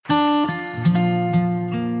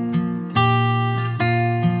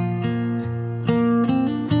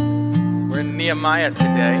Nehemiah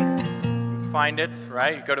today. You find it,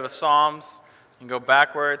 right? You go to the Psalms, you can go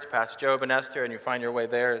backwards past Job and Esther, and you find your way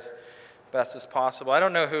there as best as possible. I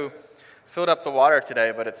don't know who filled up the water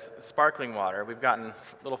today, but it's sparkling water. We've gotten a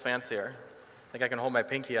little fancier. I think I can hold my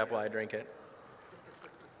pinky up while I drink it.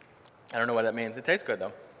 I don't know what that means. It tastes good,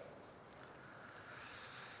 though.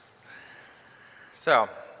 So,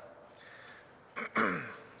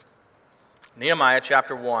 Nehemiah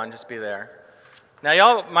chapter 1, just be there. Now,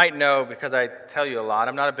 y'all might know, because I tell you a lot,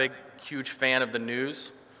 I'm not a big, huge fan of the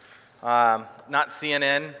news. Not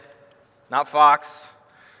CNN, not Fox,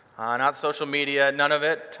 not social media, none of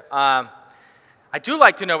it. I do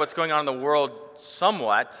like to know what's going on in the world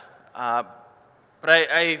somewhat, but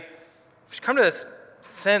I come to this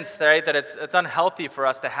sense, right, that it's unhealthy for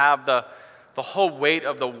us to have the whole weight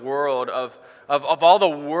of the world, of all the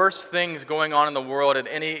worst things going on in the world at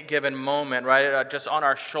any given moment, right, just on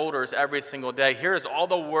our shoulders every single day. Here's all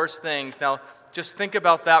the worst things. Now, just think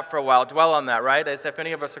about that for a while. Dwell on that, right, as if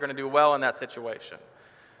any of us are going to do well in that situation.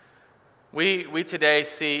 We today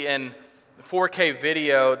see in 4K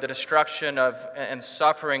video the destruction and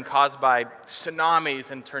suffering caused by tsunamis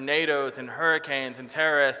and tornadoes and hurricanes and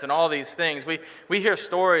terrorists and all these things. We hear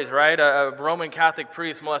stories, right, of Roman Catholic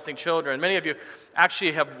priests molesting children. Many of you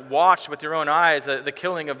actually have watched with your own eyes the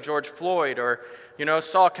killing of George Floyd, or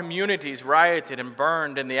saw communities rioted and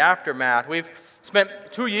burned in the aftermath. We've spent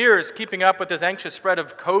 2 years keeping up with this anxious spread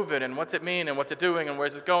of COVID and what's it mean and what's it doing and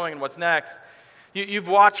where's it going and what's next. You've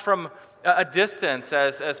watched from a distance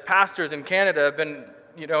as pastors in Canada have been,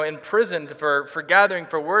 imprisoned for gathering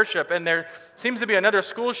for worship, and there seems to be another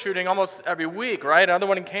school shooting almost every week, right? Another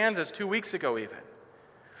one in Kansas 2 weeks ago even.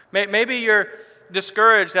 Maybe you're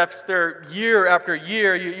discouraged after year after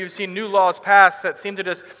year. You've seen new laws passed that seem to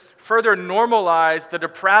just further normalize the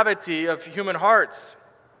depravity of human hearts.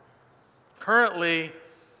 Currently,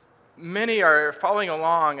 many are following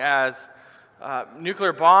along as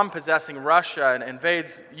nuclear bomb possessing Russia and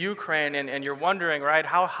invades Ukraine, and you're wondering, right,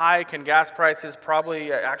 how high can gas prices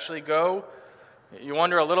probably actually go? You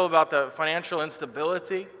wonder a little about the financial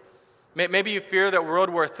instability. Maybe you fear that World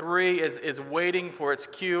War III is waiting for its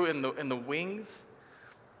cue in the wings.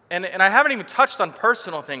 And I haven't even touched on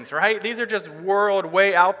personal things, right? These are just world,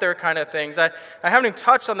 way out there kind of things. I haven't even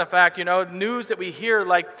touched on the fact, news that we hear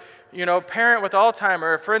like, parent with Alzheimer's,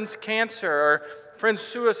 or friend's cancer, or friend's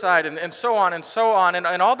suicide, and so on and so on,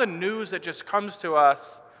 and all the news that just comes to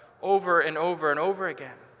us over and over and over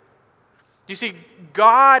again. You see,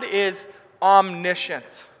 God is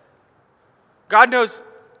omniscient. God knows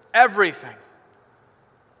everything.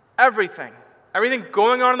 Everything. Everything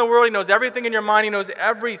going on in the world, He knows everything in your mind, He knows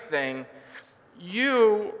everything.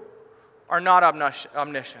 You are not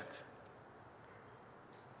omniscient.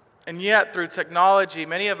 And yet, through technology,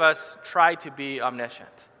 many of us try to be omniscient.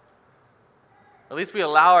 At least we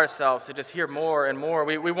allow ourselves to just hear more and more.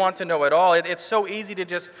 We want to know it all. It's so easy to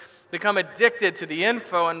just become addicted to the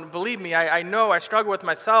info. And believe me, I know I struggle with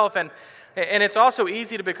myself. And it's also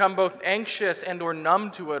easy to become both anxious and or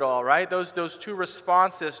numb to it all, right? Those two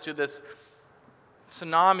responses to this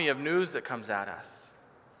tsunami of news that comes at us.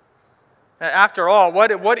 After all,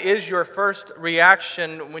 what is your first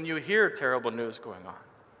reaction when you hear terrible news going on?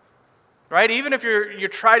 Right? Even if you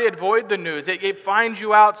try to avoid the news, it finds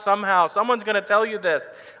you out somehow. Someone's going to tell you this.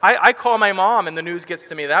 I call my mom, and the news gets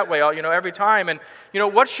to me that way, every time. And,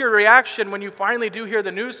 what's your reaction when you finally do hear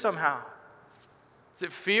the news somehow? Is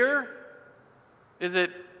it fear? Is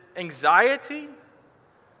it anxiety?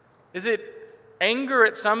 Is it anger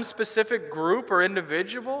at some specific group or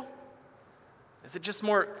individual? Is it just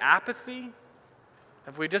more apathy?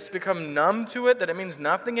 Have we just become numb to it, that it means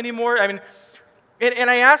nothing anymore? And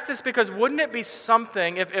I ask this because wouldn't it be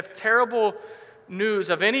something if terrible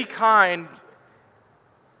news of any kind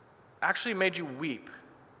actually made you weep?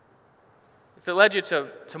 If it led you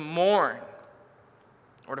to mourn,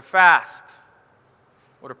 or to fast,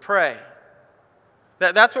 or to pray?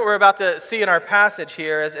 That's what we're about to see in our passage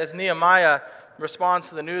here as Nehemiah responds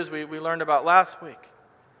to the news we learned about last week.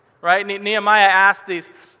 Right? Nehemiah asked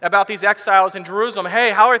about these exiles in Jerusalem,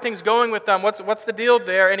 hey, how are things going with them? What's the deal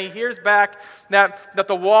there? And he hears back that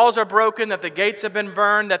the walls are broken, that the gates have been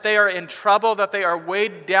burned, that they are in trouble, that they are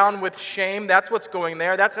weighed down with shame. That's what's going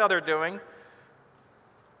there. That's how they're doing.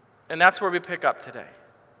 And that's where we pick up today.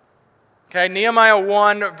 Okay, Nehemiah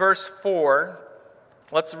 1, verse 4.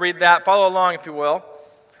 Let's read that. Follow along, if you will.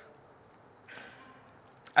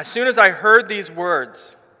 As soon as I heard these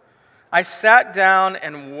words, I sat down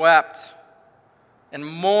and wept and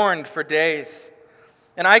mourned for days.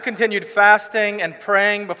 And I continued fasting and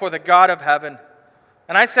praying before the God of heaven.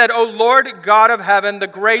 And I said, O Lord God of heaven, the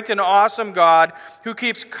great and awesome God, who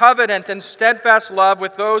keeps covenant and steadfast love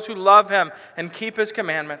with those who love him and keep his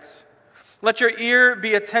commandments. Let your ear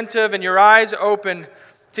be attentive and your eyes open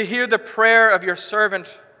to hear the prayer of your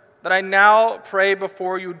servant, that I now pray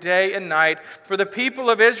before you day and night for the people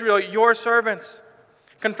of Israel, your servants,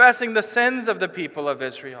 confessing the sins of the people of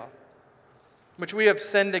Israel, which we have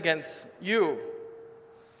sinned against you.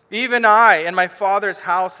 Even I and my father's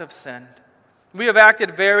house have sinned. We have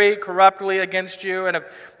acted very corruptly against you and have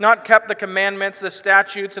not kept the commandments, the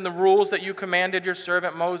statutes, and the rules that you commanded your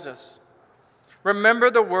servant Moses. Remember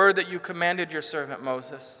the word that you commanded your servant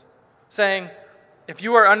Moses, saying, if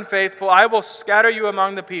you are unfaithful, I will scatter you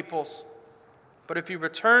among the peoples. But if you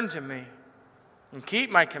return to me and keep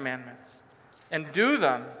my commandments and do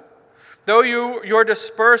them, though your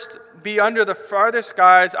dispersed be under the farthest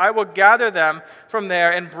skies, I will gather them from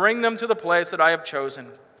there and bring them to the place that I have chosen,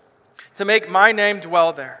 to make my name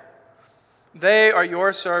dwell there. They are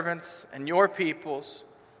your servants and your peoples,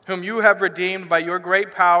 whom you have redeemed by your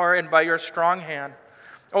great power and by your strong hand.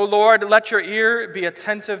 O Lord, let your ear be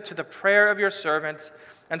attentive to the prayer of your servants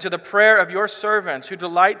and to the prayer of your servants who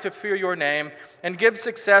delight to fear your name, and give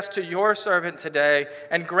success to your servant today,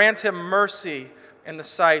 and grant him mercy in the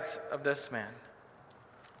sight of this man.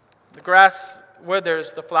 The grass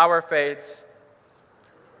withers, the flower fades.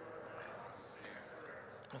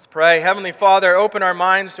 Let's pray. Heavenly Father, open our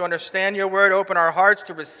minds to understand your word, open our hearts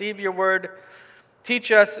to receive your word. Teach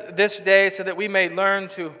us this day so that we may learn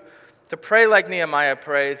to pray like Nehemiah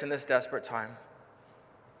prays in this desperate time.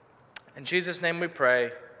 In Jesus' name we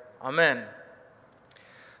pray. Amen.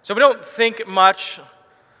 So we don't think much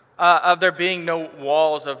of there being no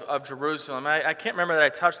walls of Jerusalem. I can't remember that I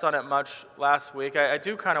touched on it much last week. I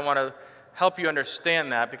do kind of want to help you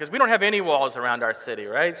understand that, because we don't have any walls around our city,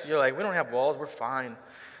 right? So you're like, we don't have walls, we're fine.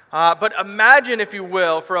 But imagine, if you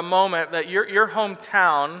will, for a moment that your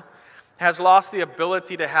hometown has lost the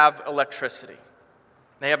ability to have electricity.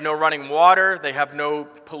 They have no running water, they have no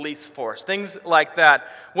police force, things like that.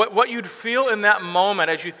 What you'd feel in that moment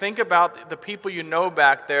as you think about the people you know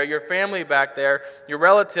back there, your family back there, your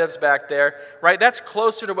relatives back there, right? That's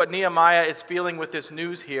closer to what Nehemiah is feeling with this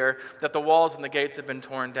news here, that the walls and the gates have been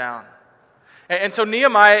torn down. And so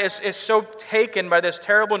Nehemiah is so taken by this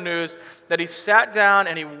terrible news that he sat down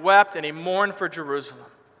and he wept and he mourned for Jerusalem.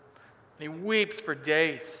 And he weeps for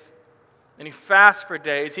days. And he fasts for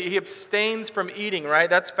days. He abstains from eating, right?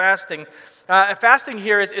 That's fasting. Fasting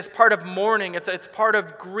here is part of mourning. It's part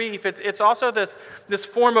of grief. It's also this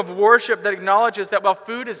form of worship that acknowledges that while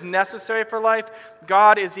food is necessary for life,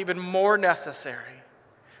 God is even more necessary,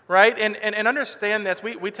 right? And understand this.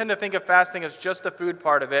 We tend to think of fasting as just the food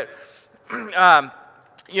part of it.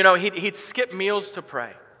 He'd skip meals to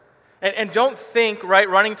pray. And don't think, right,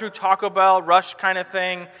 running through Taco Bell, rush kind of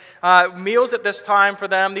thing. Meals at this time for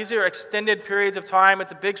them, these are extended periods of time.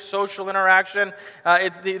 It's a big social interaction.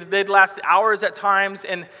 They'd last hours at times.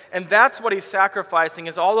 And that's what he's sacrificing,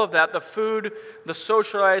 is all of that, the food, the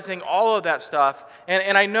socializing, all of that stuff.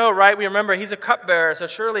 And I know, right, we remember he's a cupbearer, so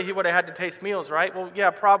surely he would have had to taste meals, right? Well, yeah,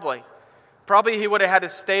 probably. Probably he would have had to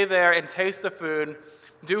stay there and taste the food,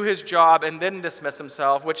 do his job, and then dismiss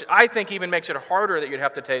himself, which I think even makes it harder that you'd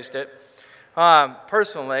have to taste it,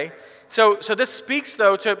 personally. So this speaks,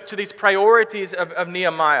 though, to these priorities of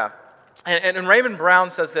Nehemiah. And Raven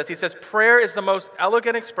Brown says this. He says, prayer is the most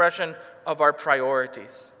elegant expression of our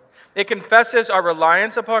priorities. It confesses our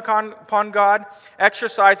reliance upon God,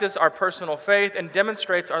 exercises our personal faith, and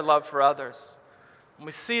demonstrates our love for others. And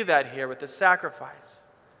we see that here with this sacrifice.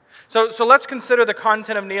 So let's consider the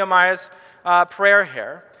content of Nehemiah's prayer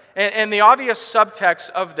here. And the obvious subtext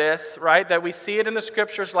of this, right, that we see it in the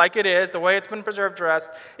scriptures like it is, the way it's been preserved for us,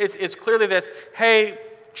 is clearly this: hey,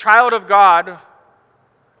 child of God,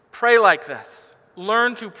 pray like this.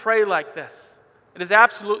 Learn to pray like this. It is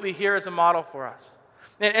absolutely here as a model for us.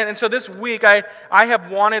 And so this week, I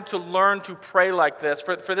have wanted to learn to pray like this,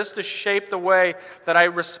 for this to shape the way that I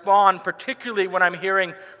respond, particularly when I'm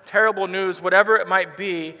hearing terrible news, whatever it might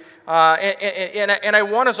be. And I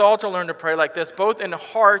want us all to learn to pray like this, both in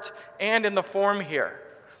heart and in the form here.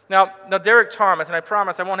 Now Derek Thomas, and I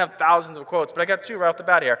promise I won't have thousands of quotes, but I got two right off the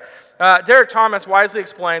bat here. Derek Thomas wisely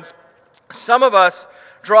explains, some of us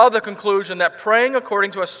draw the conclusion that praying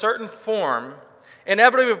according to a certain form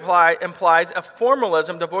inevitably implies a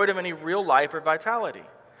formalism devoid of any real life or vitality.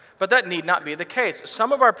 But that need not be the case.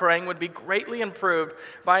 Some of our praying would be greatly improved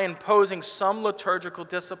by imposing some liturgical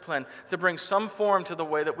discipline to bring some form to the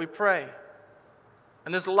way that we pray.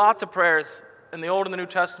 And there's lots of prayers in the Old and the New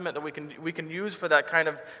Testament that we can use for that kind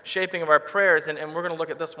of shaping of our prayers, and we're going to look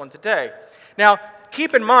at this one today. Now,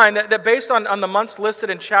 keep in mind that based on the months listed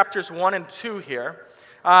in chapters 1 and 2 here,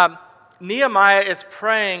 Nehemiah is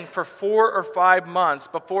praying for 4 or 5 months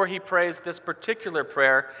before he prays this particular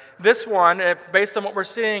prayer. This one, based on what we're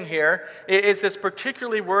seeing here, is this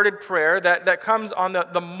particularly worded prayer that comes on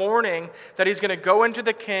the morning that he's going to go into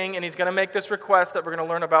the king and he's going to make this request that we're going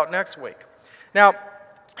to learn about next week. Now,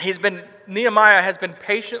 Nehemiah has been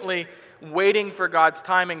patiently waiting for God's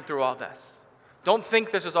timing through all this. Don't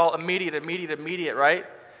think this is all immediate, right?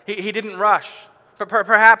 He didn't rush.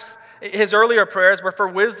 Perhaps his earlier prayers were for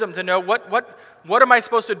wisdom to know what am I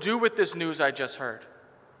supposed to do with this news I just heard?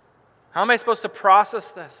 How am I supposed to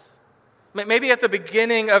process this? Maybe at the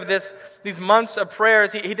beginning of these months of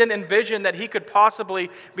prayers, he didn't envision that he could possibly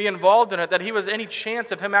be involved in it, that he was any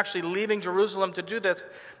chance of him actually leaving Jerusalem to do this,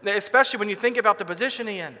 especially when you think about the position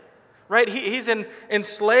he's in. Right? He's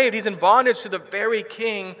enslaved, he's in bondage to the very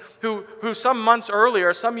king who some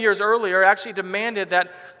years earlier, actually demanded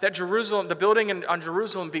that Jerusalem, the building on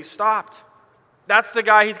Jerusalem, be stopped. That's the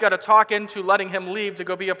guy he's got to talk into letting him leave to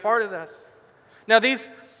go be a part of this. Now these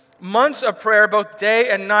months of prayer, both day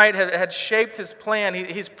and night, had shaped his plan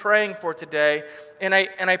he's praying for today. And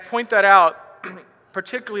I point that out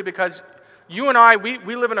particularly because you and I,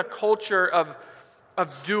 we live in a culture of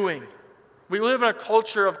doing. We live in a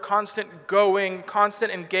culture of constant going,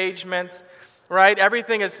 constant engagement, right?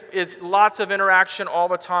 Everything is lots of interaction all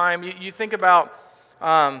the time. You think about,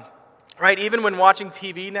 right, even when watching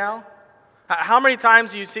TV now, how many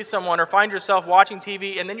times do you see someone or find yourself watching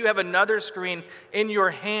TV and then you have another screen in your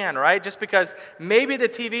hand, right? Just because maybe the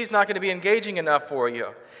TV is not going to be engaging enough for you.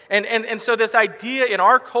 And so this idea in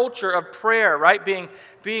our culture of prayer, right,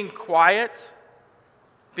 being quiet,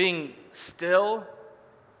 being still,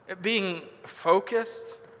 being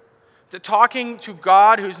focused, to talking to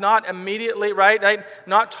God who's not immediately, right,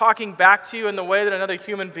 not talking back to you in the way that another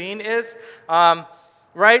human being is,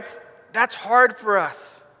 right, that's hard for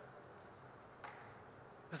us.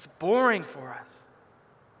 That's boring for us.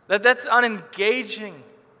 That's unengaging.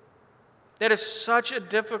 That is such a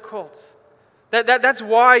difficult. That's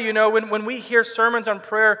why, when we hear sermons on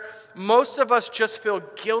prayer, most of us just feel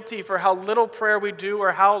guilty for how little prayer we do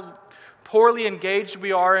or how poorly engaged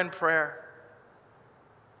we are in prayer.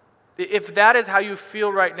 If that is how you feel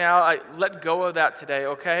right now, let go of that today,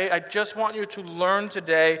 okay? I just want you to learn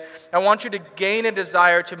today. I want you to gain a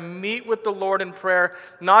desire to meet with the Lord in prayer,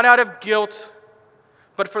 not out of guilt,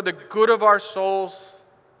 but for the good of our souls.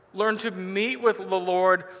 Learn to meet with the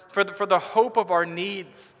Lord for the hope of our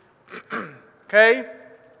needs. Okay?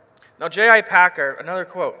 Now, J.I. Packer, another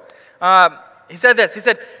quote. He said this. He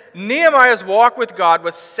said, Nehemiah's walk with God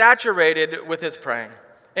was saturated with his praying,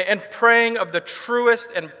 and praying of the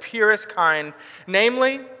truest and purest kind,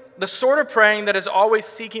 namely, the sort of praying that is always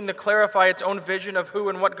seeking to clarify its own vision of who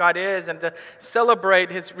and what God is and to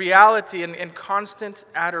celebrate his reality in constant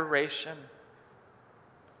adoration.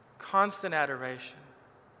 Constant adoration.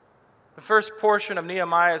 The first portion of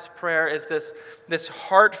Nehemiah's prayer is this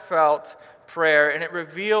heartfelt prayer, and it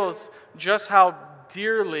reveals just how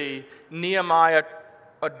dearly Nehemiah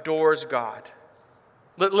adores God.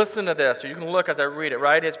 Listen to this, or you can look as I read it,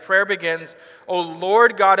 right? His prayer begins, O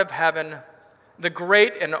Lord God of heaven, the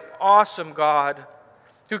great and awesome God,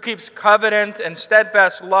 who keeps covenant and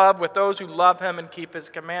steadfast love with those who love him and keep his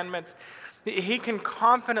commandments. He can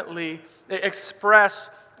confidently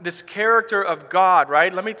express this character of God,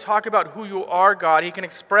 right? Let me talk about who you are, God. He can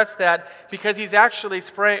express that because he's actually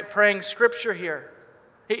praying scripture here.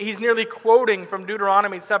 He's nearly quoting from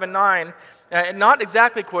Deuteronomy 7:9, not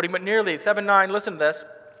exactly quoting, but nearly. 7:9, listen to this.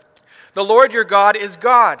 The Lord your God is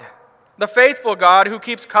God, the faithful God who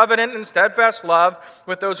keeps covenant and steadfast love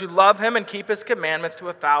with those who love him and keep his commandments to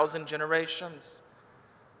 1,000 generations.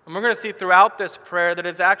 And we're going to see throughout this prayer that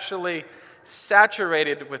it's actually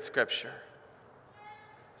saturated with scripture.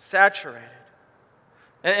 Saturated.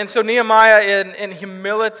 And so Nehemiah, in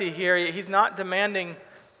humility here, he's not demanding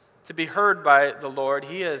to be heard by the Lord.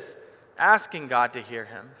 He is asking God to hear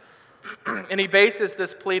him. And he bases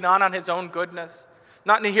this plea not on his own goodness,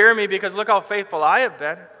 not to hear me because look how faithful I have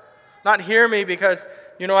been, not hear me because,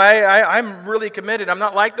 I'm really committed. I'm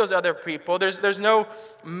not like those other people. There's no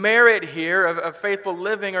merit here of faithful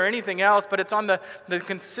living or anything else, but it's on the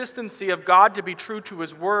consistency of God to be true to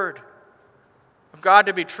his word, of God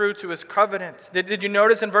to be true to his covenant. Did you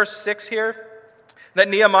notice in verse 6 here that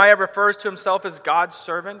Nehemiah refers to himself as God's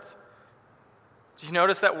servant? Did you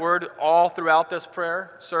notice that word all throughout this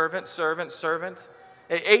prayer? Servant, servant, servant.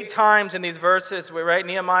 8 times in these verses, right?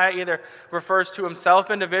 Nehemiah either refers to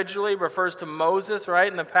himself individually, refers to Moses,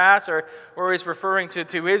 right, in the past, or he's referring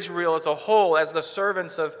to Israel as a whole, as the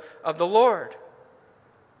servants of the Lord.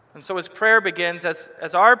 And so his prayer begins,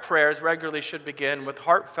 as our prayers regularly should begin, with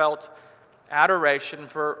heartfelt adoration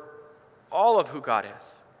for all of who God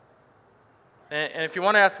is. And if you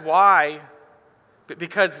want to ask why,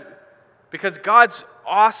 because God's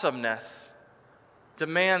awesomeness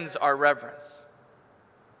demands our reverence.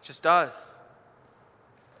 It just does.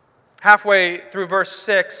 Halfway through verse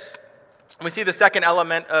 6, we see the second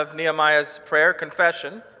element of Nehemiah's prayer,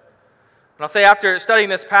 confession. And I'll say after studying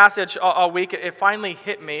this passage all week, it finally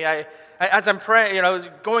hit me. As I'm praying,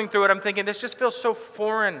 going through it, I'm thinking, this just feels so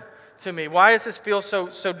foreign to me. Why does this feel so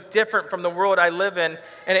different from the world I live in?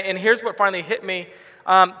 And here's what finally hit me.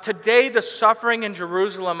 Today, the suffering in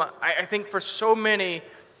Jerusalem, I think for so many,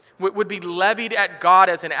 would be levied at God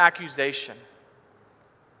as an accusation.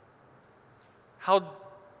 How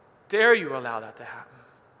dare you allow that to happen?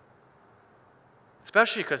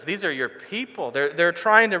 Especially because these are your people. They're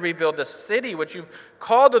trying to rebuild the city, which you've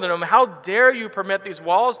called to them. How dare you permit these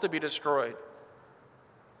walls to be destroyed?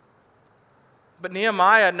 But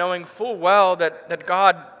Nehemiah, knowing full well that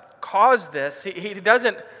God caused this, he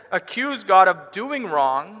doesn't accuse God of doing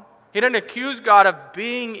wrong. He doesn't accuse God of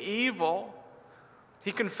being evil.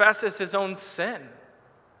 He confesses his own sin.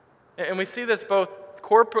 And we see this both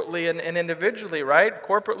corporately and individually, right?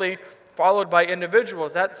 Corporately followed by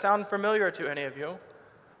individuals. That sound familiar to any of you?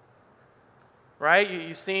 Right?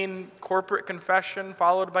 You've seen corporate confession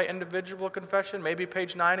followed by individual confession, maybe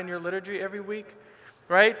page 9 in your liturgy every week,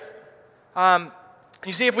 right?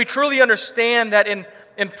 You see, if we truly understand that in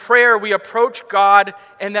prayer we approach God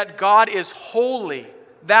and that God is holy,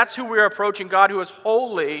 that's who we're approaching, God who is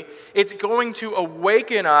holy, it's going to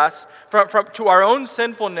awaken us to our own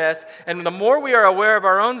sinfulness. And the more we are aware of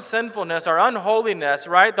our own sinfulness, our unholiness,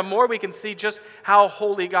 right, the more we can see just how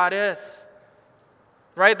holy God is.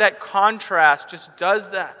 Right? That contrast just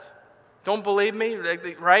does that. Don't believe me?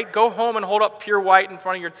 Right? Go home and hold up pure white in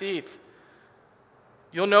front of your teeth.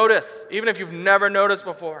 You'll notice, even if you've never noticed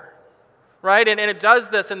before. Right? And it does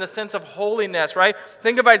this in the sense of holiness, right?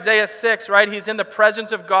 Think of Isaiah 6, right? He's in the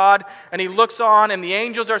presence of God, and he looks on, and the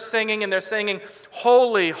angels are singing, and they're singing,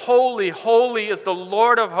 "Holy, holy, holy is the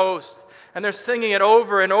Lord of hosts." And they're singing it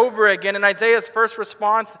over and over again. And Isaiah's first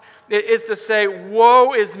response is to say,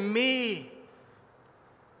 "Woe is me!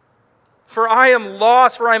 For I am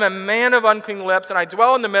lost, for I am a man of unclean lips, and I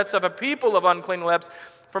dwell in the midst of a people of unclean lips.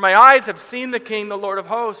 For my eyes have seen the King, the Lord of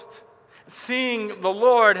hosts." Seeing the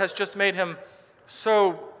Lord has just made him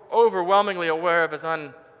so overwhelmingly aware of his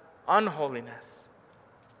unholiness.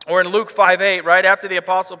 Or in Luke 5:8, right after the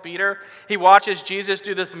Apostle Peter, he watches Jesus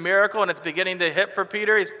do this miracle, and it's beginning to hit for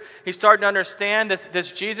Peter. He's starting to understand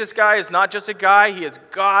this Jesus guy is not just a guy, he is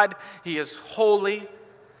God, he is holy.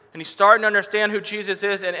 And he's starting to understand who Jesus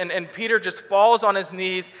is, and Peter just falls on his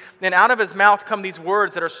knees, and out of his mouth come these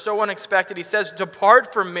words that are so unexpected. He says,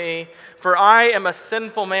 "Depart from me, for I am a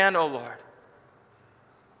sinful man, O Lord."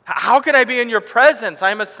 How can I be in your presence? I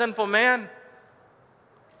am a sinful man.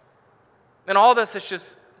 And all this is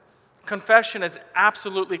just, confession is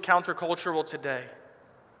absolutely countercultural today.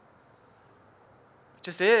 It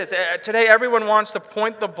just is. Today everyone wants to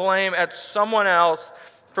point the blame at someone else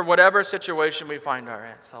for whatever situation we find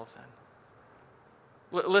ourselves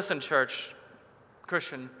in. Listen, church,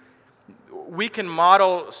 Christian, we can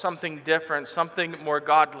model something different, something more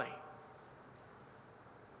godly.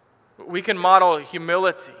 We can model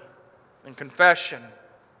humility and confession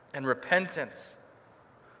and repentance.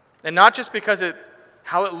 And not just because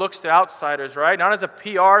how it looks to outsiders, right? Not as a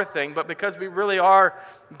PR thing, but because we really are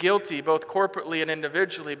guilty, both corporately and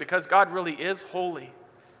individually, because God really is holy.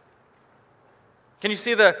 Can you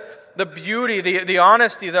see the beauty, the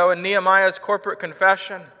honesty, though, in Nehemiah's corporate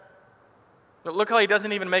confession? But look how he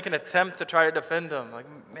doesn't even make an attempt to try to defend them. Like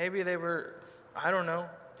maybe they were, I don't know.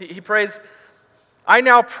 He prays, "I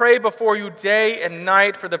now pray before you day and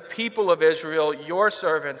night for the people of Israel, your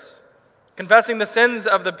servants, confessing the sins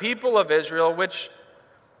of the people of Israel, which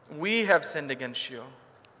we have sinned against you."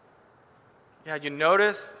 Yeah, you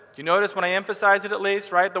notice when I emphasize it at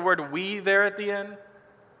least, right? The word "we" there at the end.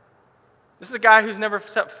 This is a guy who's never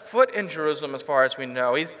set foot in Jerusalem as far as we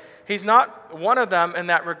know. He's not one of them in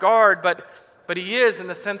that regard, but he is in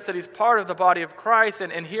the sense that he's part of the body of Christ,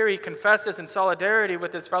 and here he confesses in solidarity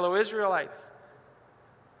with his fellow Israelites.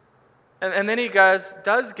 And then he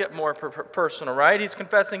does get more personal, right? He's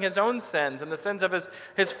confessing his own sins and the sins of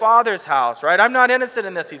his father's house, right? I'm not innocent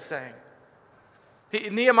in this, he's saying.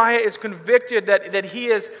 Nehemiah is convicted that he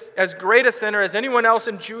is as great a sinner as anyone else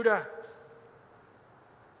in Judah.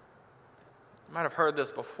 You might have heard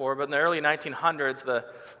this before, but in the early 1900s,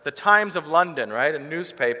 the Times of London, right, a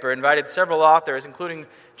newspaper, invited several authors, including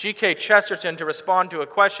G.K. Chesterton, to respond to a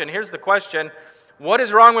question. Here's the question: what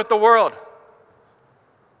is wrong with the world?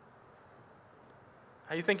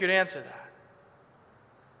 How do you think you'd answer that?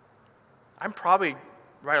 I'm probably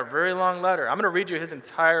write a very long letter. I'm going to read you his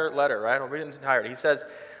entire letter, right? I'll read it in its entirety. He says,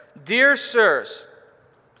 "Dear sirs,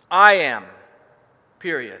 I am,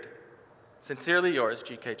 period. Sincerely yours,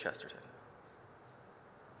 G.K. Chesterton."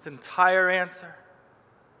 His entire answer.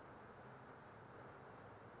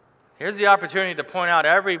 Here's the opportunity to point out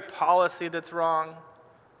every policy that's wrong,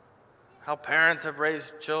 how parents have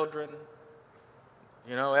raised children,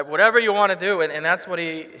 whatever you want to do, and that's what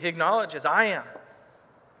he acknowledges. I am.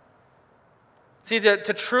 See, to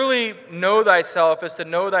truly know thyself is to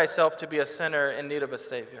know thyself to be a sinner in need of a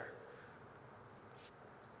Savior.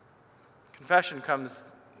 Confession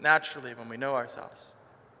comes naturally when we know ourselves.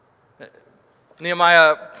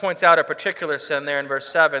 Nehemiah points out a particular sin there in verse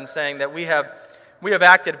 7, saying that we have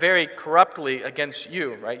acted very corruptly against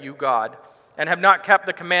you, right, you God, and have not kept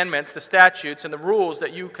the commandments, the statutes, and the rules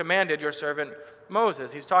that you commanded your servant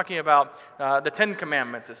Moses. He's talking about the Ten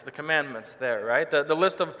Commandments. It's the commandments there, right? The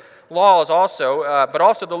list of laws also, but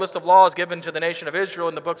also the list of laws given to the nation of Israel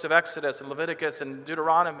in the books of Exodus and Leviticus and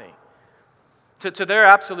Deuteronomy. To their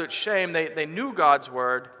absolute shame, they knew God's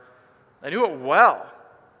word. They knew it well,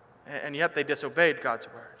 and yet they disobeyed God's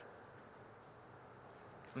word.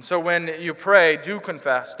 And so when you pray, do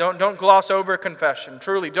confess. Don't gloss over confession.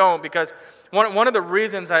 Truly don't, because one of the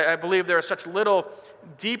reasons I believe there is such little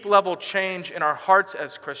deep-level change in our hearts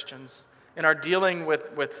as Christians, in our dealing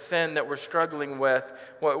with sin that we're struggling with,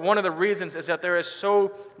 one of the reasons is that there is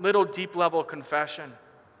so little deep-level confession.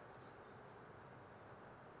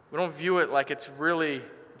 We don't view it like it's really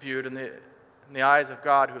viewed in the eyes of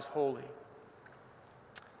God who is holy.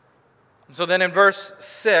 So then in verse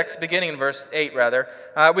 6, beginning in verse 8 rather,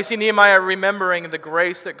 we see Nehemiah remembering the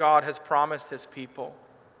grace that God has promised his people.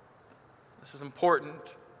 This is important.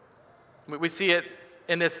 We see it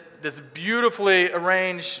in this beautifully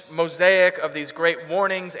arranged mosaic of these great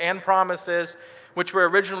warnings and promises which were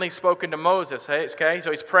originally spoken to Moses. Okay?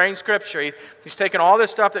 So he's praying scripture. He's taken all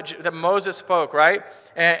this stuff that Moses spoke, right?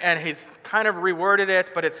 And he's kind of reworded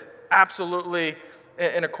it, but it's absolutely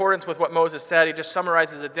in accordance with what Moses said. He just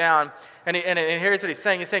summarizes it down. And here's what he's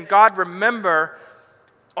saying. He's saying, God, remember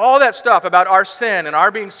all that stuff about our sin and our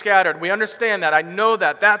being scattered. We understand that. I know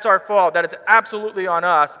that. That's our fault. That it's absolutely on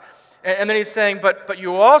us. And then he's saying, but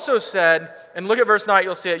you also said, and look at verse 9,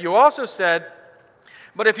 you'll see it. You also said,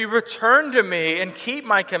 but if you return to me and keep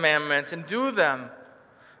my commandments and do them,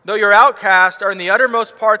 though your outcasts are in the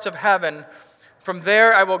uttermost parts of heaven, from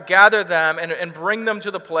there I will gather them and bring them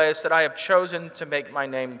to the place that I have chosen to make my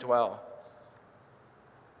name dwell.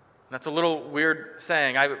 That's a little weird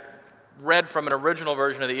saying. I read from an original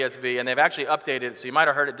version of the ESV, and they've actually updated it, so you might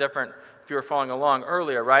have heard it different if you were following along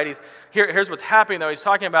earlier, right? Here's what's happening, though. He's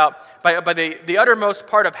talking about, by the uttermost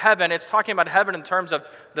part of heaven, it's talking about heaven in terms of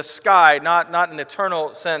the sky, not an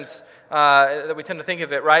eternal sense that we tend to think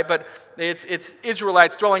of it, right? But it's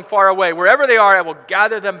Israelites dwelling far away. Wherever they are, I will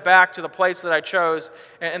gather them back to the place that I chose,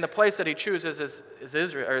 and the place that he chooses is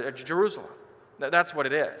Israel, or Jerusalem. That's what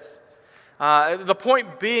it is. The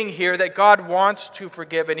point being here that God wants to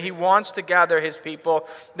forgive and he wants to gather his people.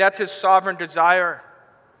 That's his sovereign desire.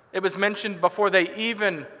 It was mentioned before they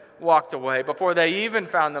even walked away, before they even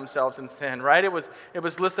found themselves in sin, right? It was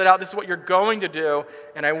listed out, this is what you're going to do,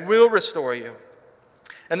 and I will restore you.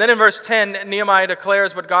 And then in verse 10, Nehemiah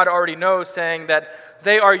declares what God already knows, saying that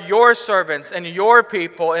they are your servants and your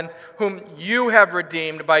people, and whom you have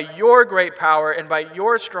redeemed by your great power and by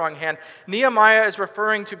your strong hand. Nehemiah is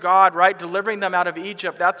referring to God, right? Delivering them out of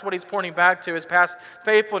Egypt. That's what he's pointing back to, his past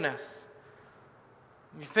faithfulness.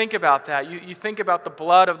 You think about that. You think about the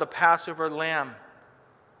blood of the Passover lamb.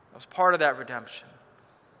 That was part of that redemption.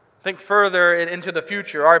 Think further into the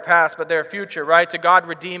future, our past, but their future, right? To God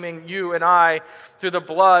redeeming you and I through the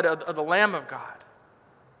blood of the Lamb of God.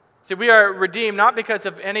 See, we are redeemed not because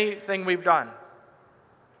of anything we've done,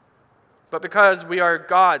 but because we are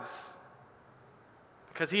God's.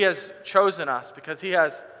 Because he has chosen us, because he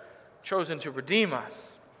has chosen to redeem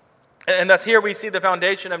us. And thus here we see the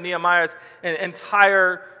foundation of Nehemiah's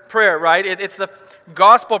entire prayer, right? It's the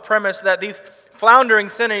gospel premise that these floundering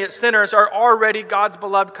sinners are already God's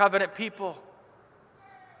beloved covenant people.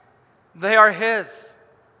 They are his.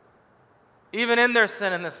 Even in their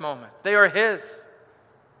sin in this moment, they are his.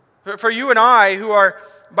 For you and I, who are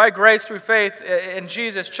by grace through faith in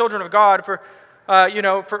Jesus, children of God, for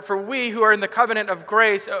we who are in the covenant of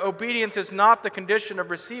grace, obedience is not the condition of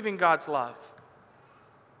receiving God's love.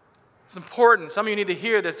 It's important. Some of you need to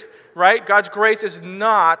hear this, right? God's grace is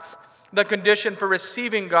not the condition for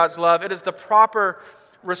receiving God's love. It is the proper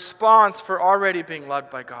response for already being loved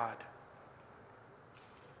by God.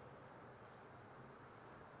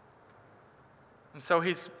 And so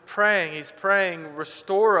he's praying,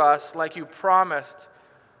 restore us like you promised,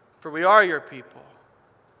 for we are your people.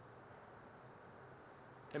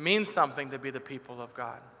 It means something to be the people of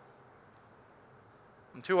God.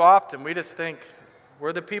 And too often we just think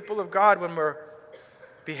we're the people of God when we're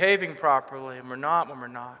behaving properly, and we're not when we're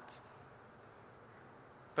not.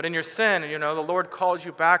 But in your sin, the Lord calls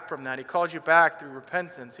you back from that. He calls you back through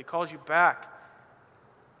repentance. He calls you back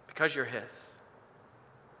because you're His.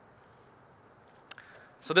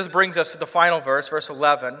 So this brings us to the final verse, verse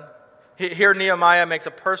 11. Here Nehemiah makes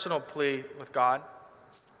a personal plea with God.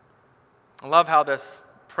 I love how this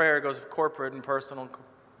prayer goes corporate and personal,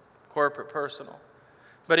 corporate, personal.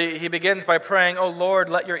 But he begins by praying, "Oh Lord,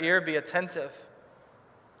 let your ear be attentive."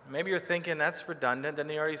 Maybe you're thinking, that's redundant.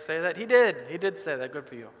 Didn't he already say that? He did. He did say that. Good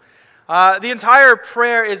for you. The entire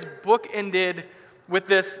prayer is bookended with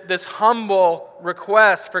this humble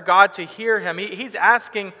request for God to hear him. He's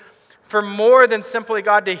asking for more than simply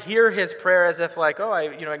God to hear his prayer as if like, I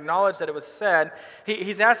acknowledge that it was said.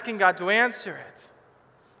 He's asking God to answer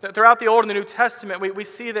it. Throughout the Old and the New Testament, we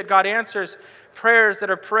see that God answers prayers that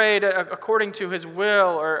are prayed according to his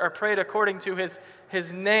will or prayed according to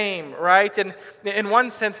his name, right? And in one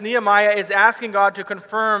sense, Nehemiah is asking God to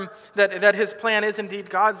confirm that his plan is indeed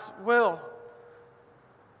God's will.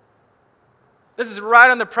 This is right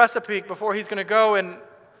on the precipice before he's going to go and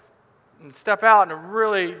step out in a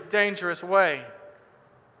really dangerous way.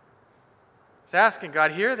 He's asking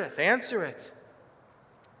God, hear this, answer it.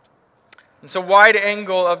 And so wide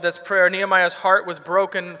angle of this prayer, Nehemiah's heart was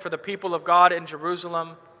broken for the people of God in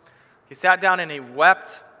Jerusalem. He sat down and he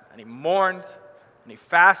wept and he mourned and he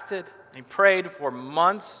fasted and he prayed for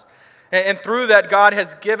months. And through that, God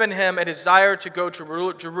has given him a desire to go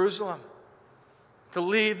to Jerusalem, to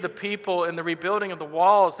lead the people in the rebuilding of the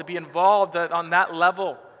walls, to be involved on that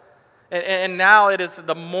level. And now it is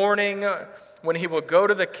the morning when he will go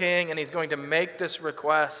to the king and he's going to make this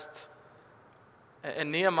request.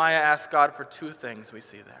 And Nehemiah asked God for two things we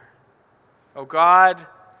see there. Oh God,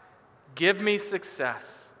 give me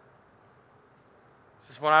success.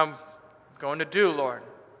 This is what I'm going to do, Lord.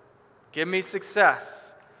 Give me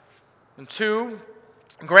success. And two,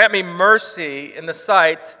 grant me mercy in the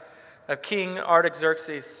sight of King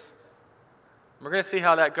Artaxerxes. We're going to see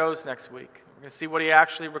how that goes next week. We're going to see what he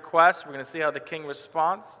actually requests. We're going to see how the king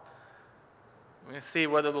responds. We're going to see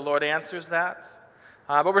whether the Lord answers that.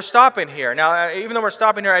 But we're stopping here. Now, even though we're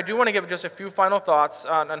stopping here, I do want to give just a few final thoughts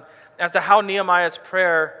as to how Nehemiah's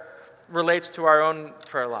prayer relates to our own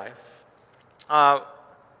prayer life. I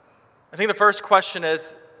think the first question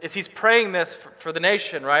is he's praying this for the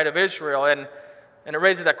nation, right, of Israel, and it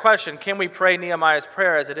raises that question, can we pray Nehemiah's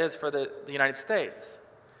prayer as it is for the United States?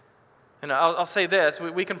 And I'll say this,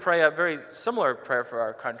 we can pray a very similar prayer for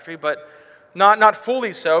our country, but not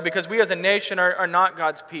fully so, because we as a nation are not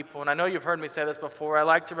God's people. And I know you've heard me say this before. I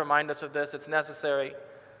like to remind us of this. It's necessary.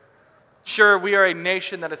 Sure, we are a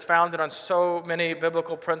nation that is founded on so many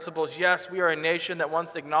biblical principles. Yes, we are a nation that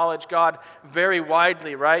wants to acknowledge God very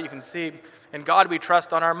widely, right? You can see in God we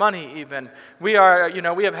trust on our money even. We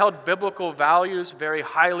have held biblical values very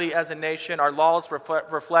highly as a nation. Our laws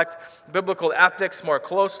reflect biblical ethics more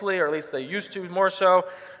closely, or at least they used to more so.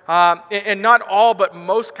 In not all, but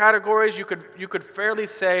most categories, you could fairly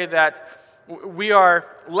say that we are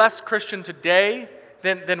less Christian today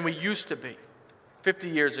than we used to be 50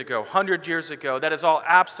 years ago, 100 years ago. That is all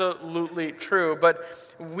absolutely true. But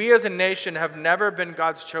we as a nation have never been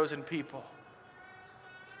God's chosen people.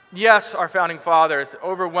 Yes, our founding fathers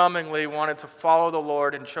overwhelmingly wanted to follow the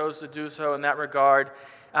Lord and chose to do so in that regard.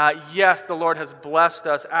 Yes, the Lord has blessed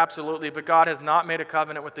us, absolutely, but God has not made a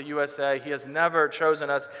covenant with the USA. He has never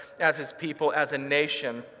chosen us as his people, as a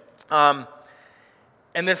nation. And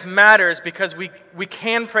this matters because we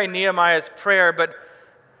can pray Nehemiah's prayer, but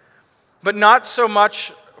not so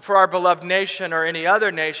much for our beloved nation or any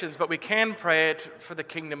other nations, but we can pray it for the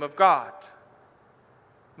kingdom of God.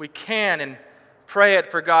 We can and pray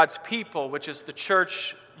it for God's people, which is the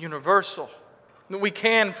church universal. We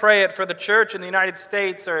can pray it for the church in the United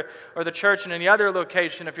States or the church in any other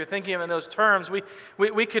location. If you're thinking of it in those terms,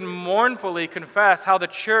 we can mournfully confess how the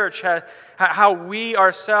church, how we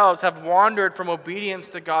ourselves have wandered from obedience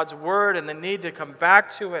to God's word and the need to come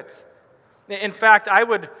back to it. In fact, I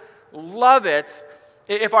would love it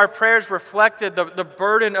if our prayers reflected the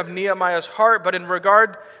burden of Nehemiah's heart, but in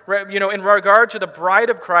regard to the bride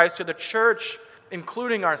of Christ, to the church,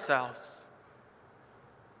 including ourselves.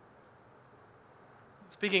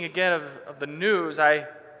 Speaking again of the news, I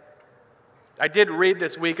did read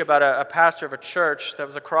this week about a pastor of a church that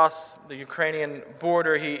was across the Ukrainian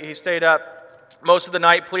border. He stayed up most of the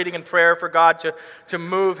night pleading in prayer for God to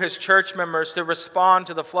move his church members to respond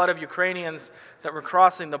to the flood of Ukrainians that were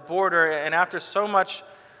crossing the border. And after so much,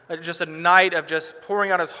 just a night of just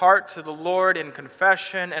pouring out his heart to the Lord in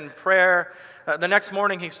confession and prayer, the next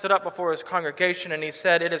morning he stood up before his congregation and he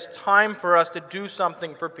said, "It is time for us to do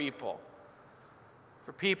something for people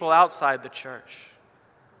outside the church."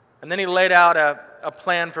 And then he laid out a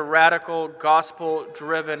plan for radical,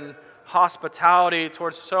 gospel-driven hospitality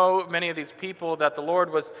towards so many of these people that the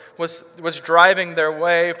Lord was driving their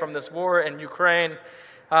way from this war in Ukraine,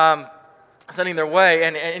 sending their way.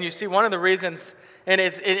 And you see one of the reasons, and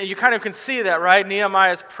you kind of can see that, right?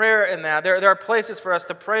 Nehemiah's prayer in that. There are places for us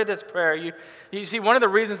to pray this prayer. You see one of the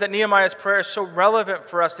reasons that Nehemiah's prayer is so relevant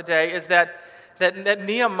for us today is that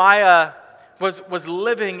Nehemiah was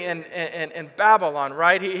living in Babylon,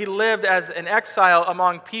 right? He lived as an exile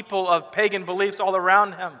among people of pagan beliefs all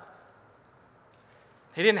around him.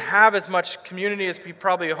 He didn't have as much community as he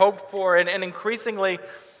probably hoped for, and increasingly,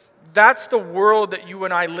 that's the world that you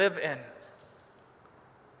and I live in.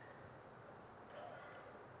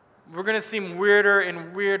 We're going to seem weirder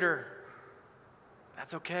and weirder.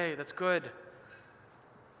 That's okay, that's good.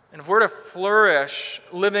 And if we're to flourish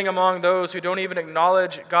living among those who don't even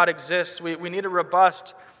acknowledge God exists, we need a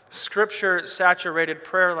robust, Scripture-saturated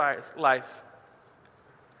prayer life.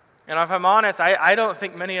 And if I'm honest, I don't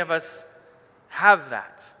think many of us have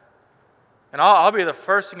that. And I'll be the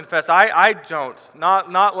first to confess, I don't,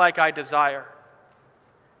 not like I desire.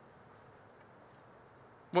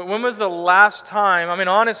 When was the last time,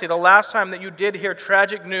 honestly, the last time that you did hear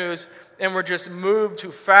tragic news and were just moved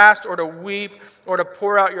to fast or to weep or to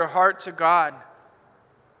pour out your heart to God?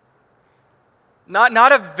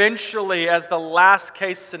 Not eventually as the last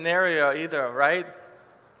case scenario either, right?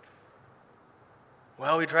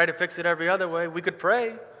 Well, we try to fix it every other way. We could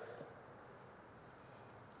pray.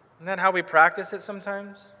 Isn't that how we practice it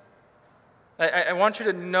sometimes? I want you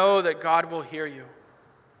to know that God will hear you.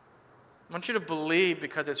 I want you to believe,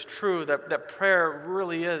 because it's true, that prayer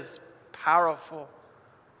really is powerful.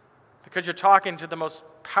 Because you're talking to the most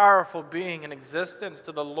powerful being in existence,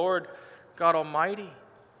 to the Lord God Almighty.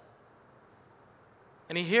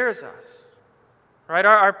 And He hears us. Right?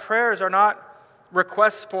 Our prayers are not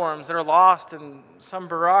request forms that are lost in some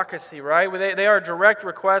bureaucracy, right? They are direct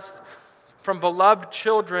requests from beloved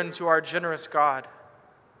children to our generous God.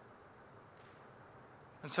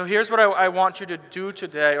 And so here's what I want you to do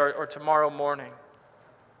today or tomorrow morning.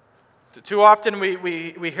 Too often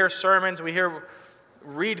we hear sermons,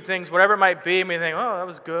 read things, whatever it might be, and we think, oh, that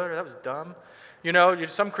was good or that was dumb.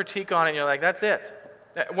 There's some critique on it, and you're like, that's it.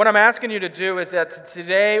 What I'm asking you to do is that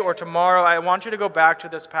today or tomorrow, I want you to go back to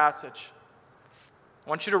this passage. I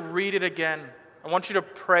want you to read it again. I want you to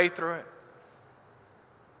pray through it.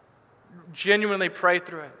 Genuinely pray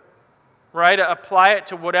through it, right? Apply it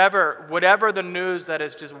to whatever the news that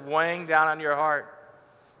is just weighing down on your heart,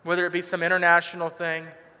 whether it be some international thing,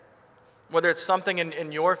 whether it's something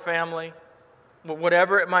in your family,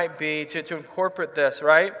 whatever it might be, to incorporate this,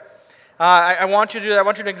 right? I want you to do that. I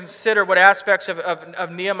want you to consider what aspects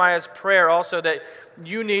of Nehemiah's prayer also that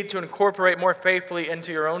you need to incorporate more faithfully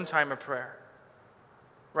into your own time of prayer,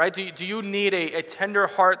 right? Do you need a tender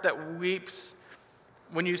heart that weeps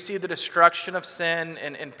when you see the destruction of sin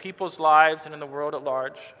in people's lives and in the world at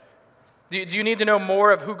large? Do you need to know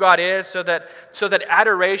more of who God is so that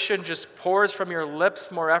adoration just pours from your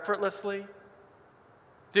lips more effortlessly?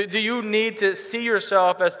 Do you need to see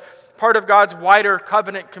yourself as part of God's wider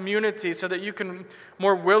covenant community so that you can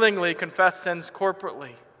more willingly confess sins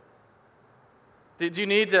corporately? Do you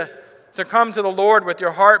need to come to the Lord with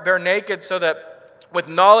your heart bare naked so that with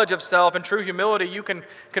knowledge of self and true humility, you can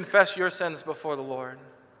confess your sins before the Lord?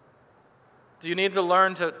 Do you need to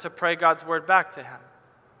learn to pray God's word back to Him?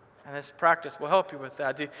 And this practice will help you with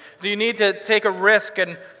that. Do you need to take a risk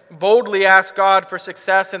and boldly ask God for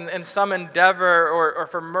success in some endeavor or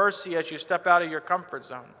for mercy as you step out of your comfort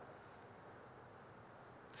zone?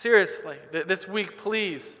 Seriously, this week,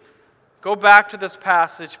 please, go back to this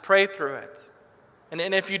passage, pray through it.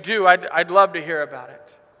 And if you do, I'd love to hear about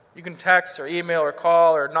it. You can text or email or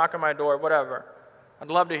call or knock on my door, whatever. I'd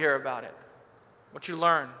love to hear about it. What you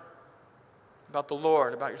learn about the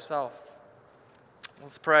Lord, about yourself.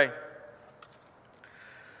 Let's pray.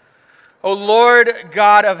 O Lord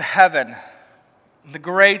God of heaven, the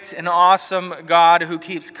great and awesome God who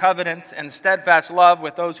keeps covenant and steadfast love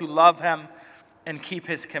with those who love Him and keep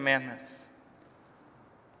His commandments.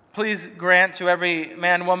 Please grant to every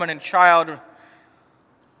man, woman, and child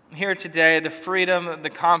here today the freedom, the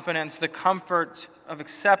confidence, the comfort of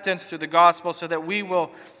acceptance through the gospel so that we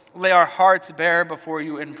will lay our hearts bare before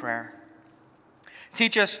you in prayer.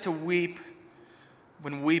 Teach us to weep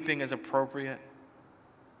when weeping is appropriate.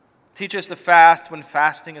 Teach us to fast when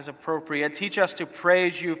fasting is appropriate. Teach us to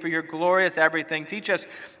praise you for your glorious everything. Teach us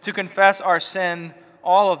to confess our sin,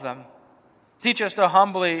 all of them. Teach us to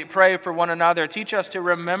humbly pray for one another. Teach us to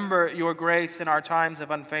remember your grace in our times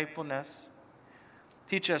of unfaithfulness.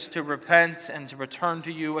 Teach us to repent and to return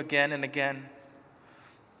to you again and again.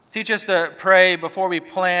 Teach us to pray before we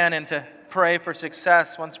plan and to pray for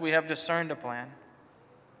success once we have discerned a plan.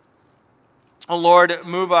 Oh Lord,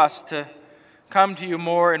 move us to come to you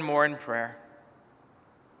more and more in prayer.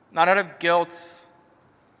 Not out of guilt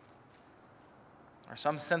or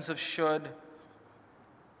some sense of should,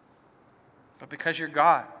 but because you're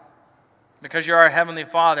God, because you're our Heavenly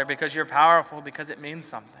Father, because you're powerful, because it means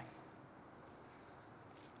something.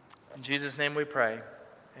 In Jesus' name we pray.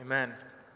 Amen.